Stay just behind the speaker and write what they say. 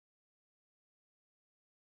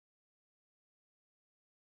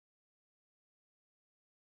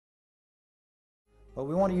But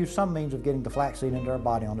we want to use some means of getting the flaxseed into our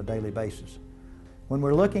body on a daily basis. When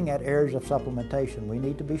we're looking at areas of supplementation, we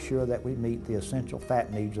need to be sure that we meet the essential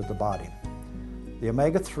fat needs of the body. The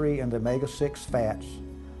omega-3 and the omega-6 fats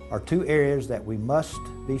are two areas that we must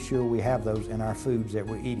be sure we have those in our foods that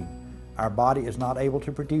we're eating. Our body is not able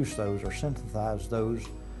to produce those or synthesize those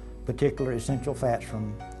particular essential fats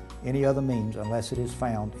from any other means unless it is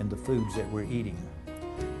found in the foods that we're eating.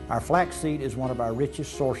 Our flaxseed is one of our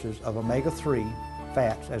richest sources of omega-3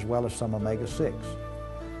 fats as well as some omega-6.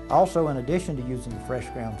 Also, in addition to using the fresh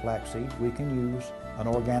ground flaxseed, we can use an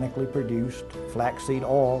organically produced flaxseed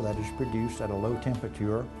oil that is produced at a low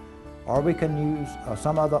temperature, or we can use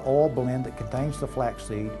some other oil blend that contains the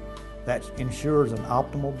flaxseed that ensures an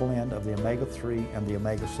optimal blend of the omega-3 and the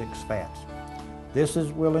omega-6 fats. This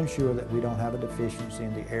will ensure that we don't have a deficiency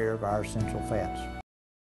in the area of our essential fats.